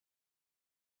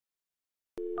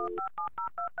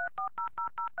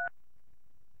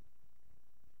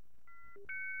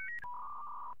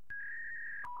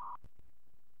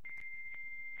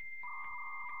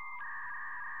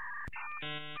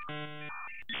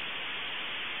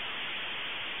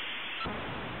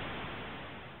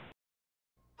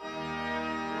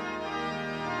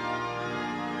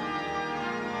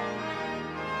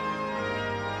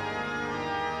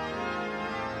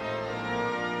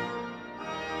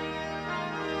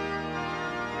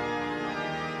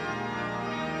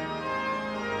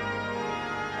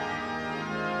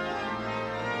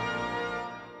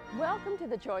Welcome to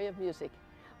the Joy of Music.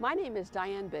 My name is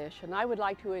Diane Bish, and I would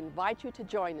like to invite you to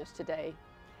join us today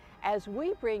as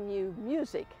we bring you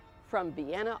music from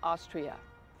Vienna, Austria,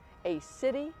 a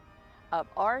city of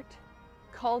art,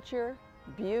 culture,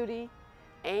 beauty,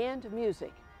 and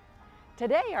music.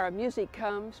 Today our music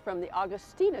comes from the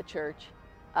Augustina Church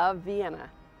of Vienna.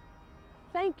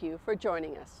 Thank you for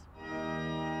joining us.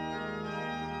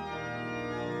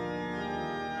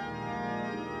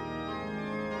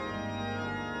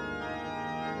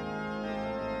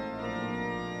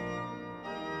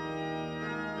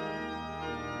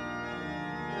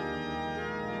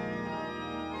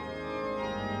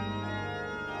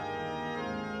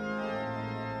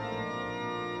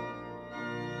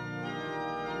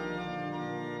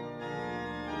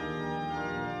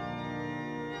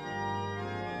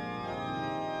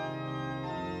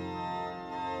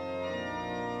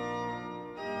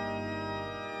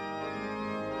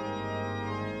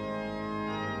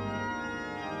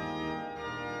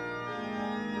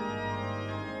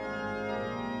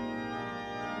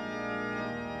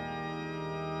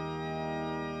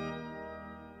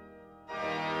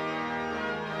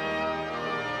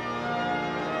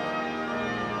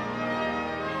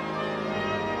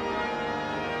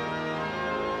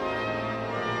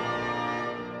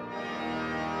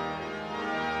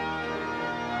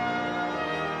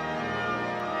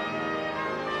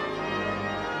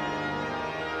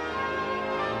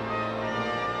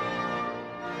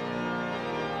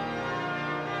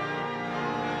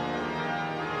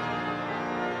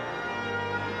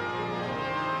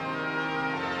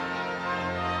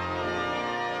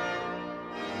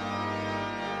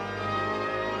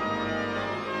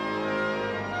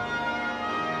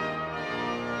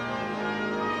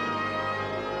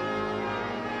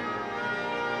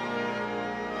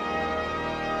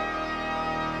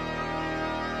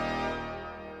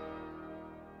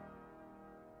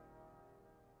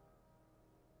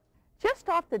 Just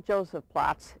off the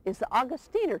Josephplatz is the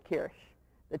Augustiner Kirche,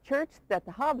 the church that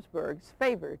the Habsburgs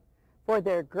favored for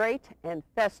their great and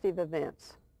festive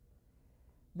events.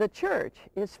 The church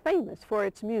is famous for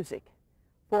its music,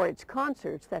 for its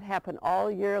concerts that happen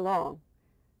all year long,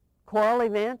 choral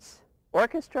events,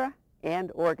 orchestra,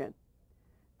 and organ.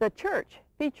 The church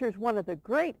features one of the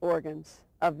great organs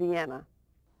of Vienna.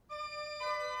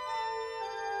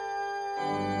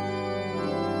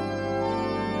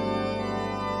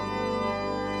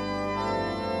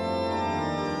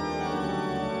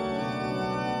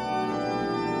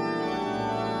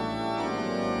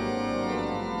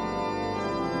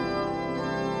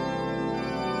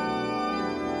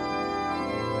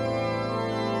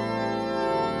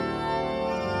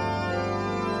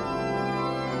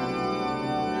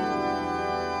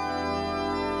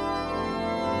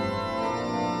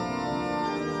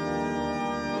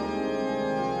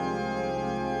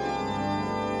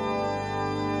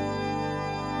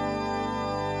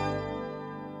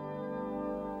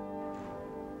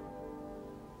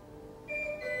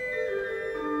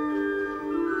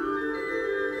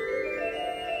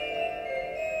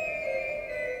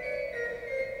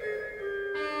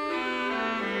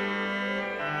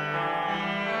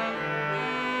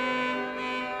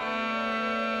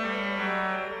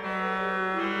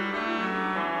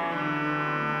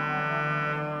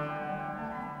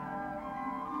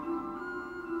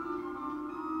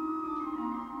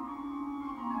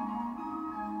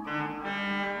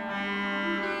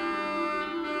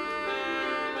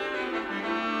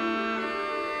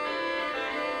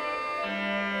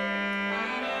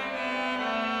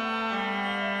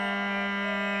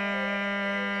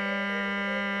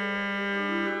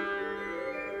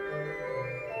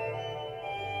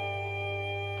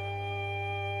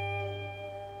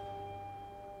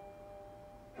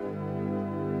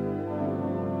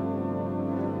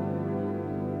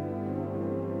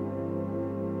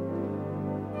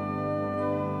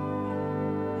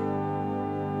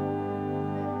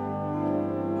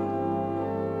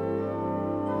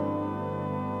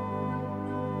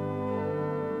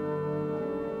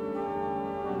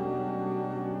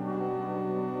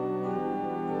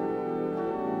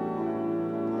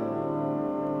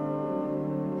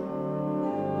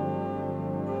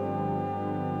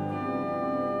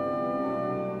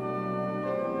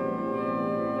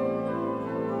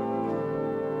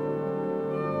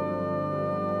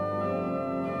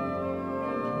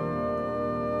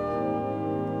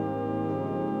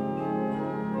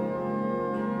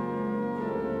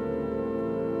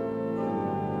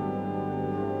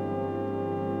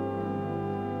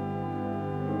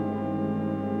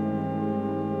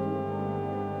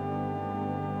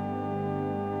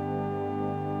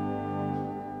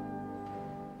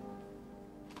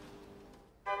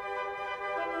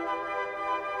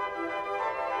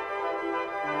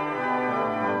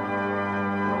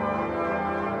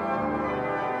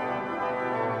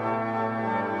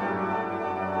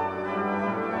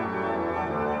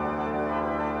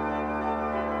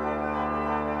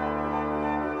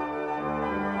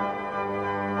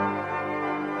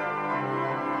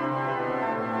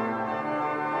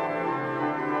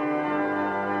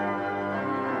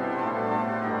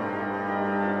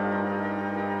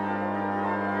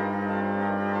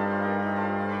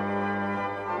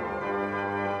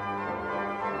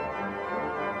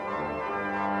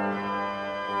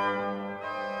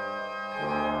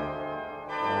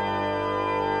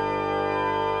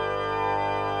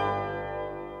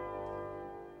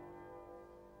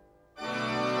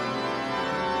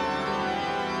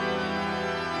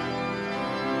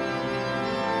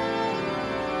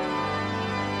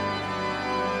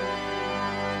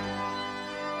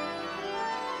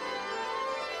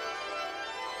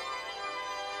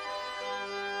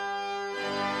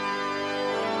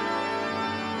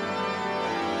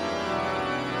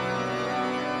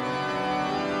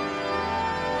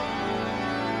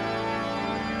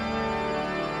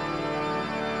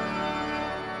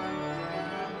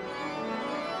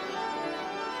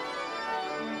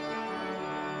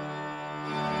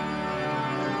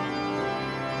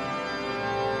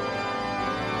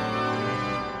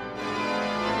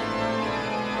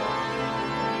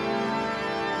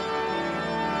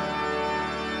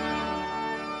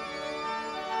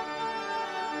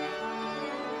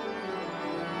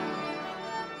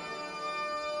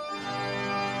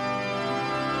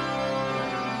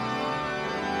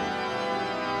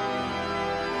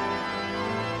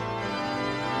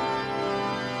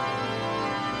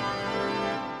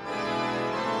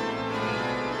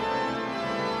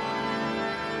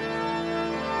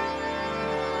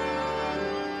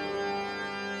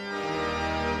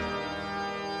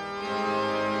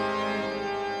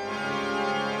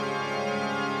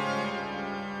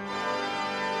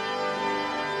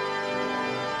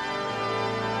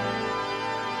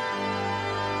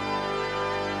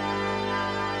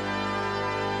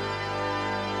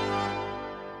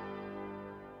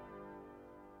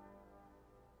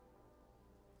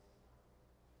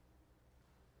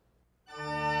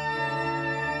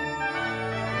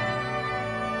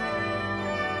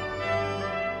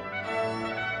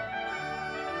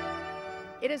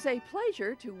 It is a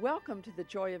pleasure to welcome to the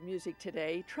Joy of Music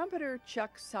today trumpeter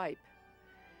Chuck Seipp.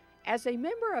 As a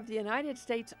member of the United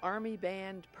States Army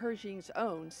Band Pershing's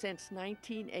Own since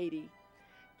 1980,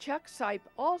 Chuck Seipp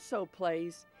also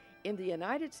plays in the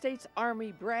United States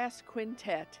Army Brass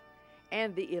Quintet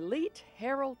and the elite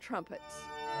Herald Trumpets.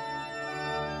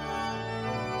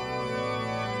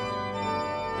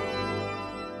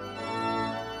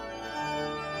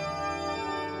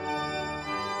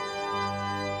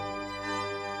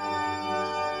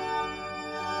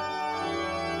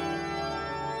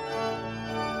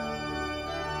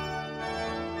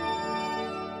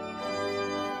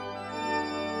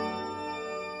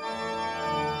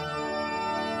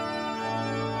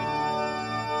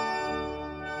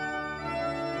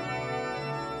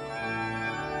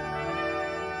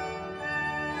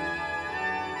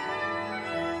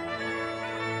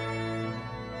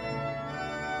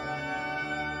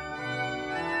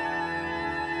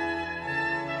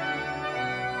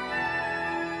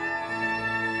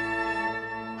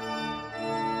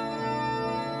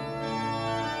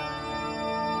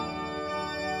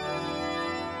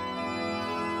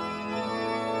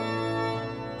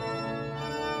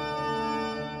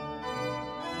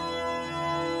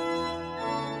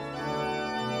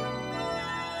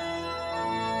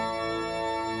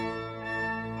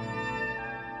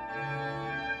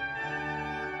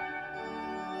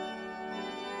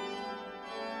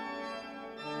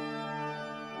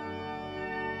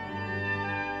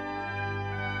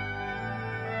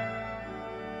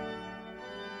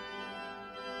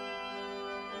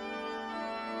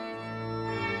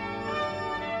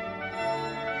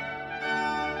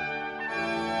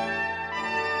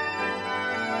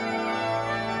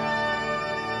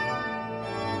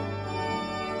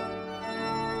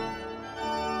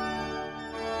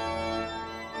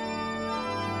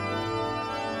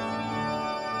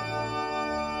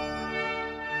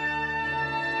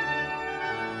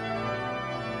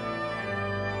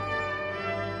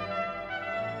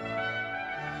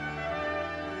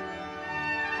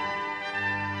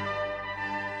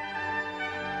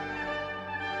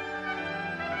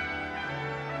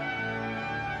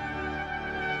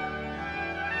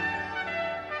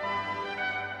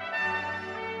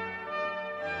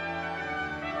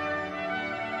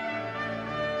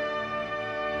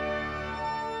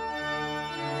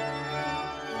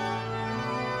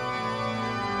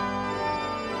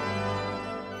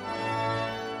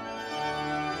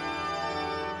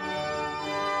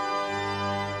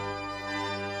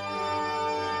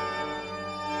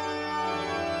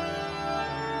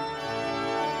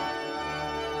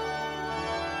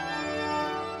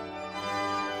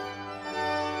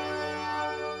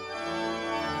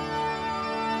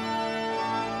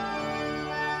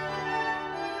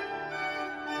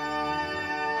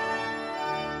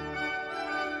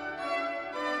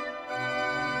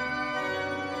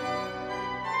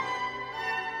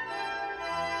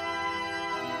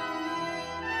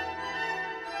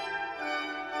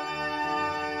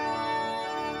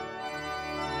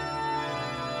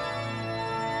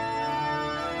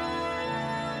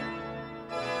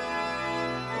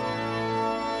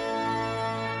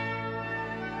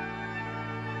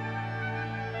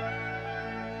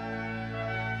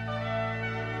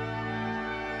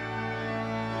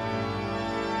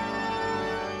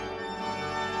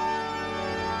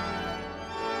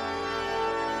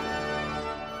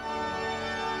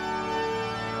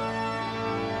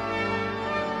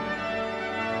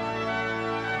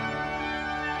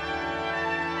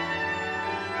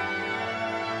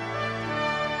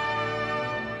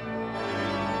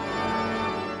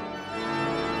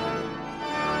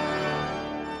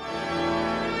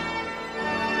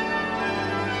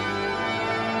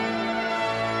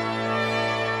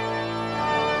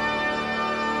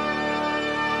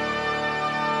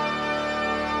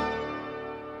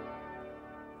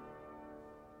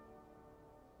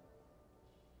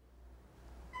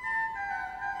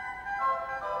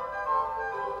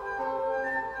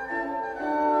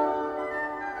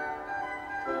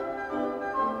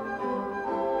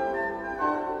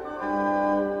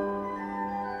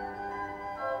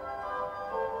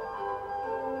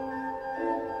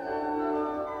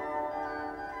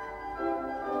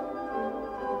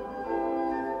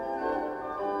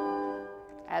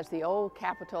 As the old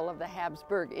capital of the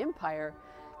Habsburg Empire,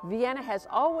 Vienna has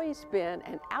always been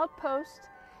an outpost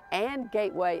and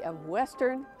gateway of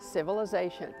Western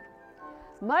civilization.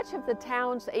 Much of the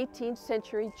town's 18th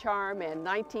century charm and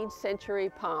 19th century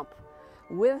pomp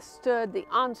withstood the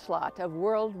onslaught of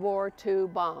World War II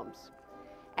bombs.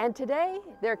 And today,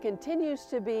 there continues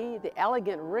to be the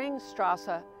elegant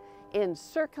Ringstrasse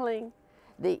encircling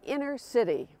the inner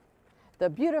city. the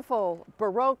beautiful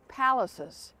Baroque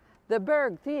palaces, the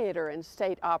Burg Theater and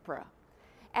State Opera,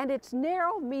 and its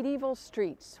narrow medieval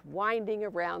streets winding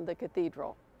around the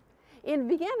cathedral. In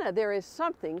Vienna, there is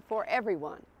something for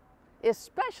everyone,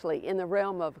 especially in the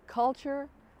realm of culture,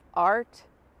 art,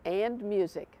 and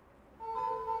music.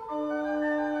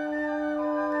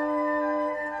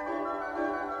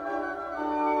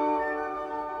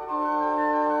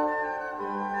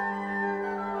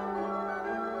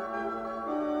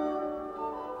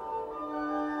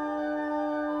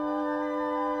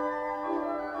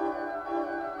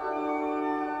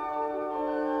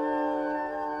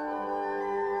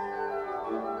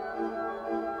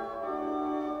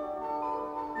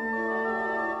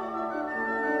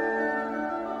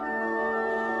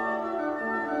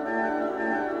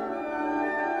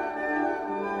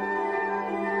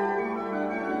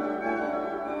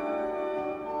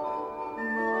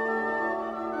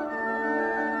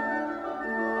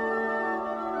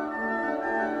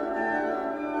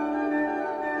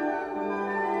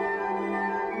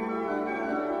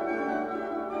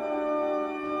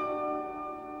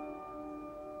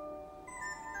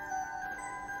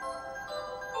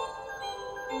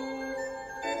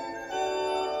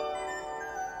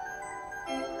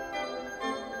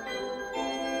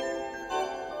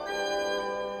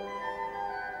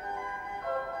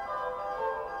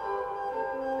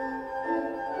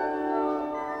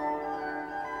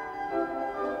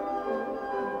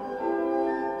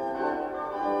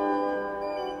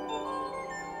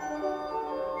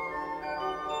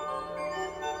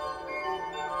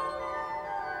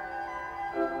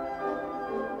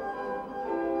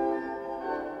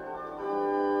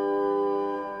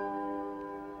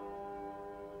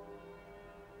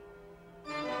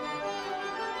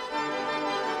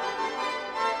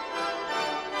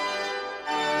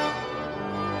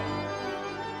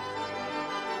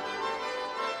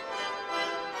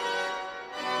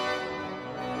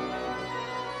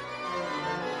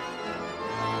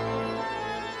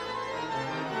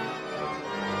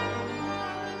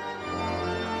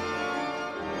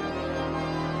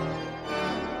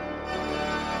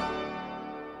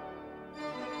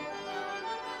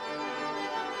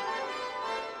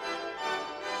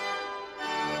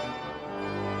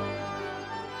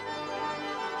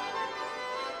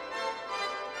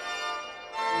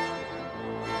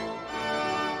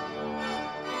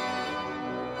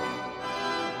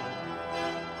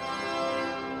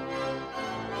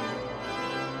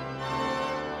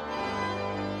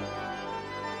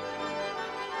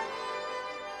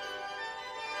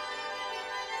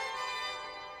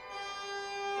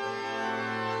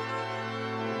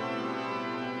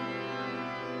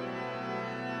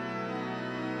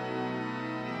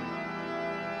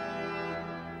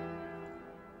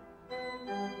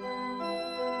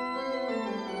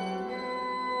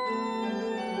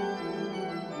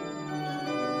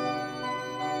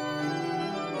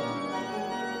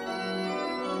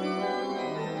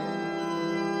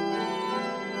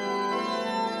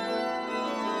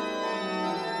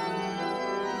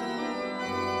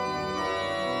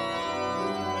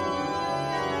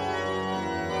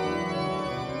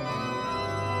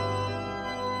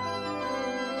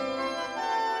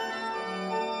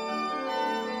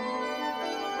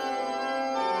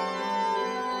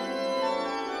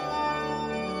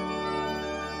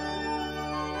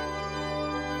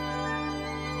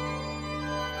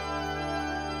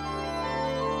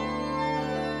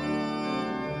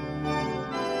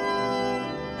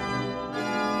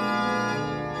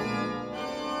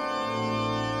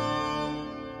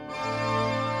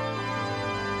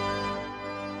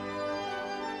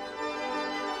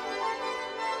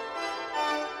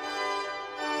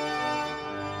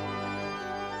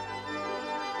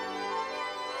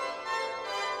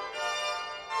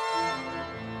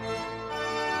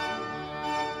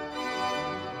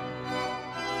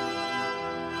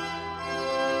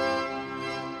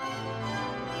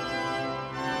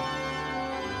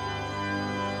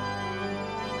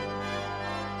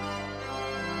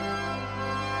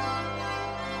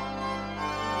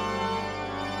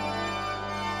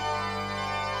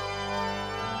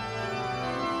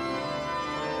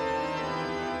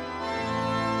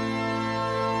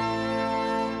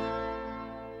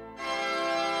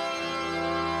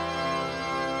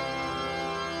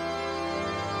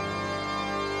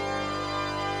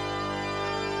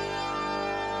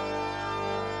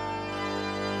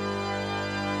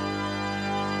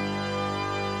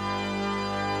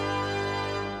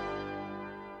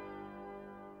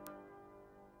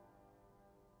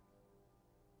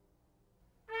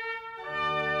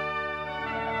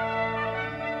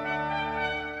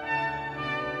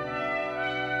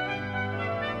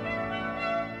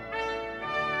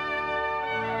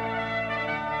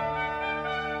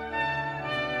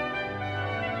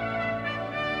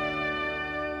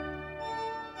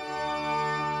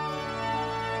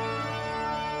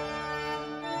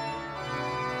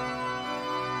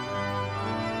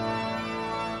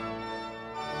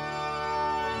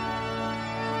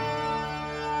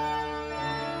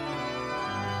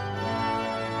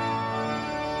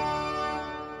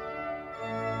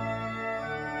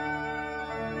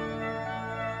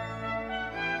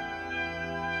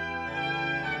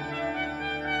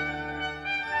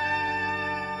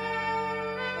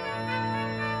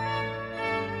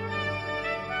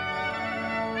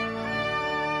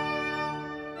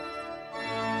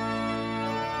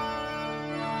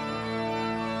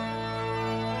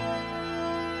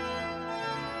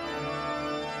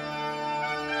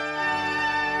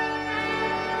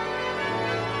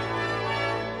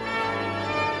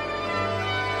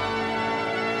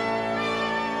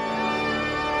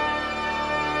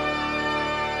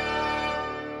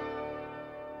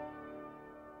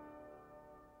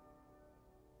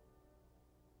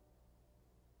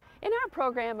 In our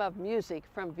program of music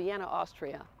from Vienna,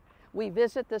 Austria, we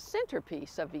visit the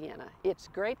centerpiece of Vienna, its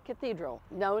great cathedral,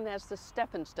 known as the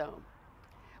Stephansdom.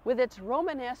 With its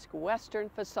Romanesque western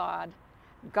facade,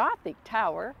 Gothic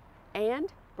tower,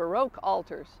 and Baroque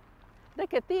altars, the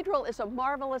cathedral is a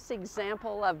marvelous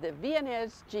example of the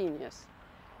Viennese genius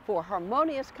for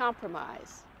harmonious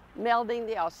compromise, melding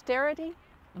the austerity,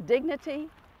 dignity,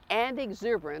 and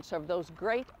exuberance of those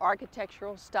great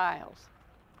architectural styles.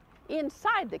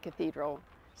 Inside the cathedral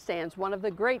stands one of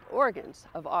the great organs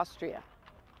of Austria.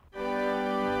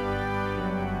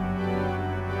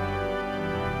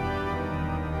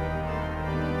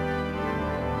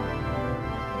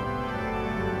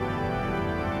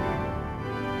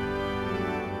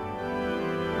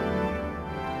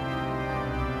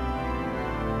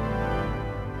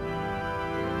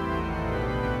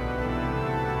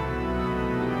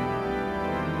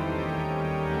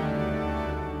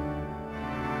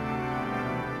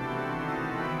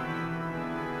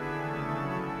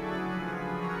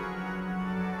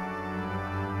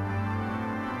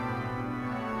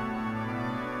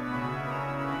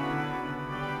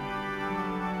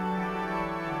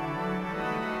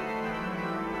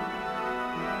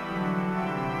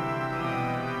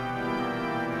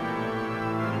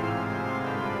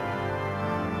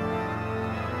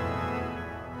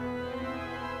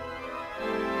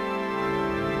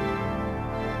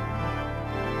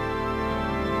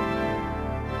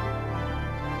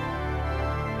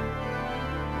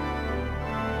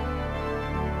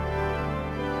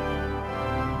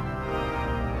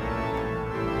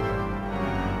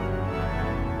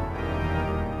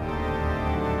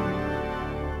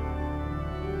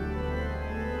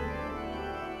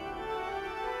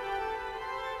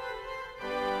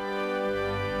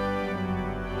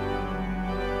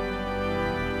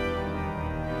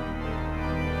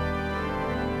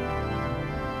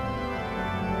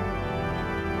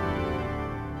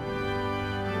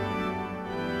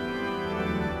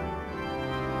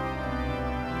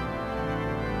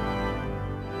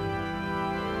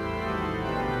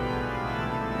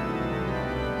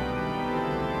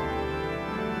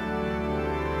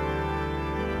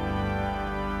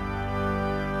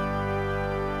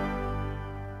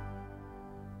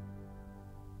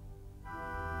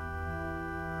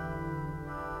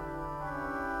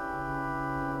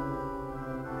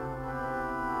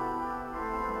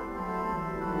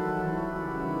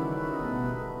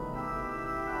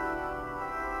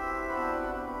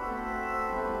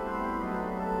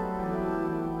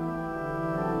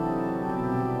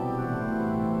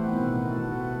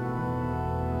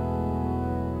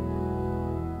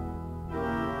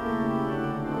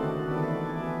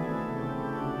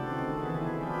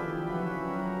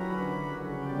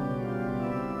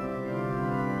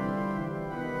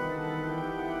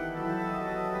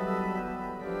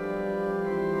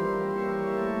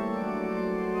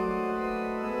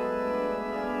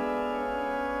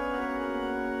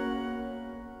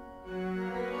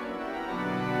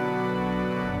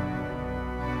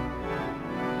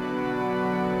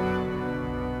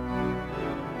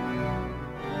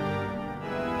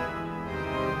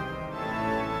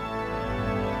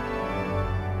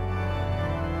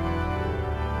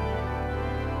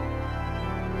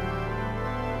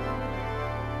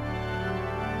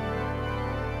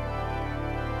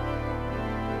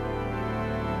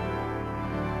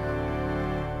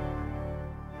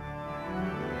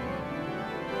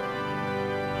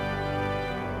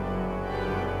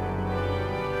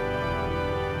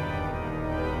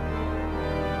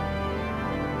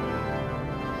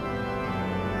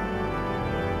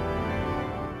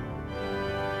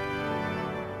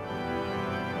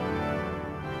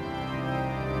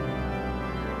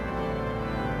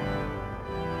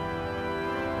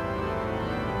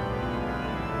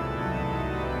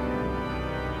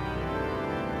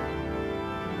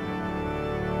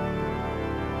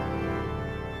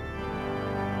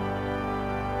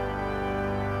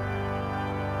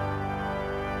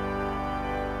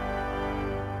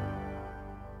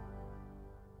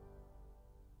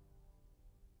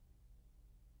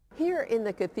 Here in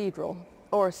the cathedral,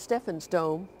 or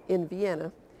Stephansdom in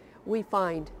Vienna, we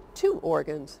find two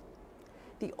organs.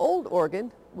 The old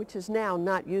organ, which is now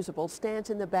not usable,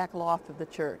 stands in the back loft of the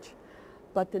church.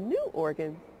 But the new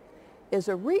organ is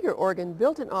a Rieger organ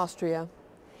built in Austria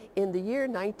in the year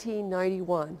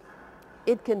 1991.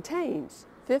 It contains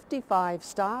 55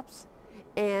 stops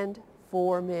and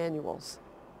 4 manuals.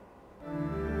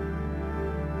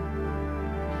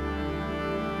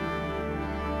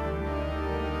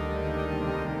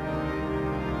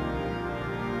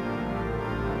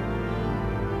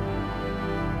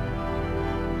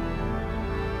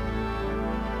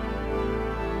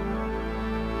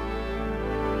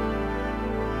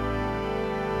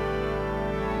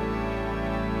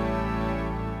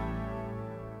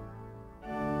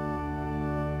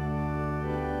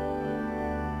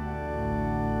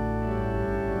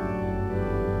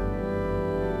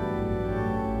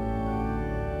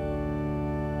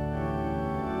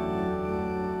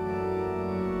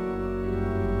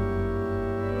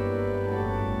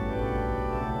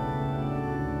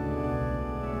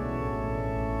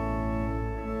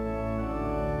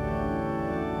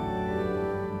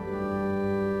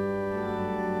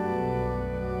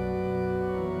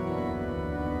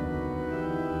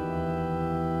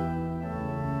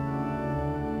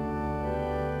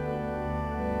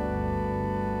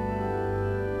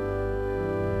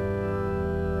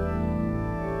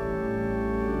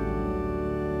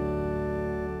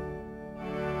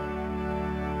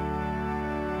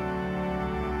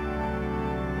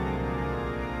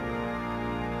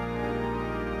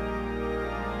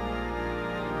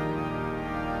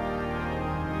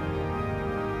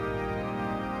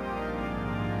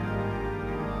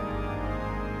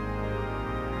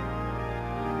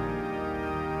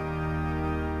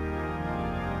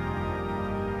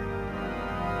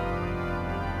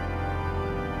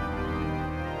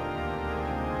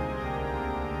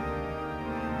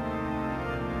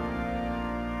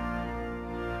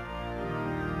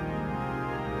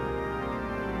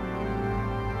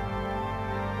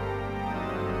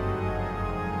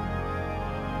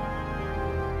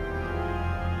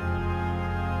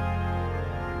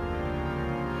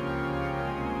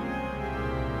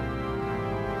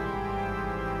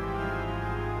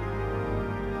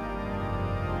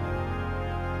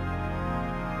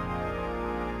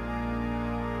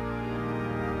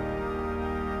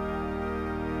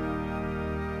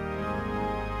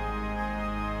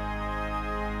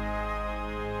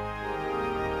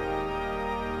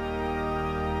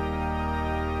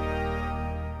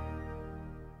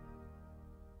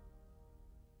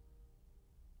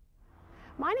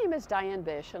 name is Diane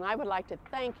Bish, and I would like to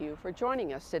thank you for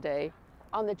joining us today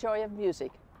on The Joy of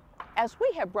Music, as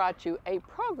we have brought you a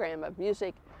program of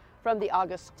music from the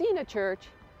Augustina Church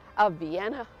of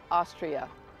Vienna, Austria.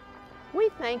 We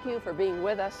thank you for being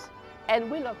with us,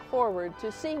 and we look forward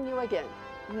to seeing you again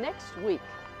next week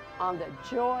on The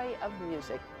Joy of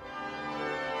Music.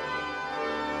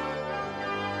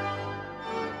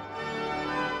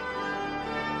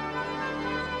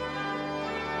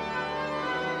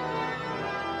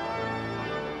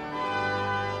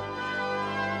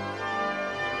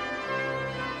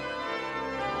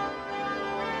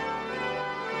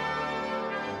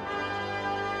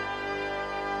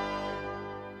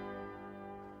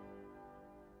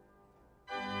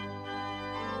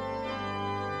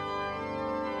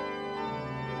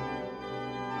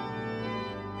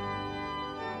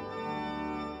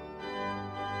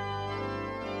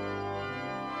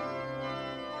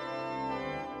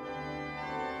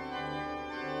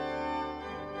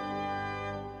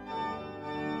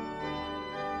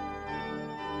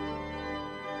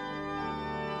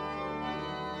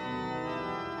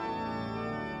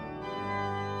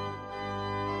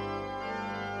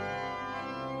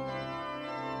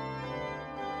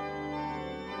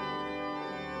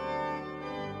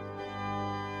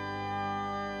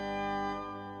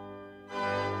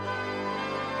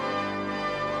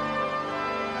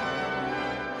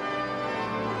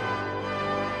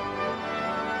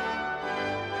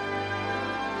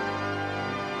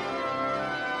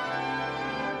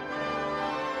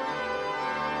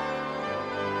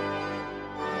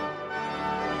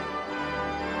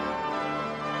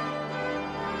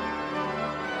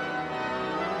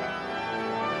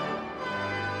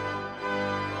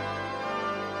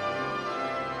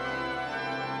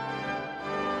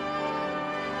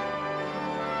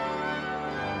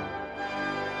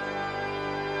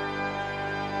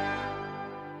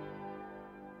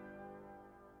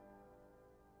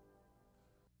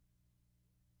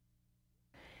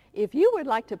 If you would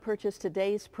like to purchase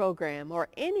today's program or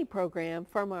any program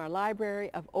from our library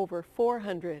of over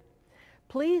 400,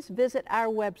 please visit our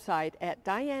website at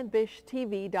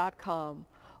dianebishtv.com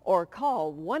or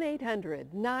call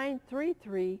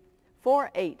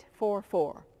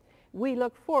 1-800-933-4844. We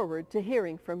look forward to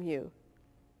hearing from you.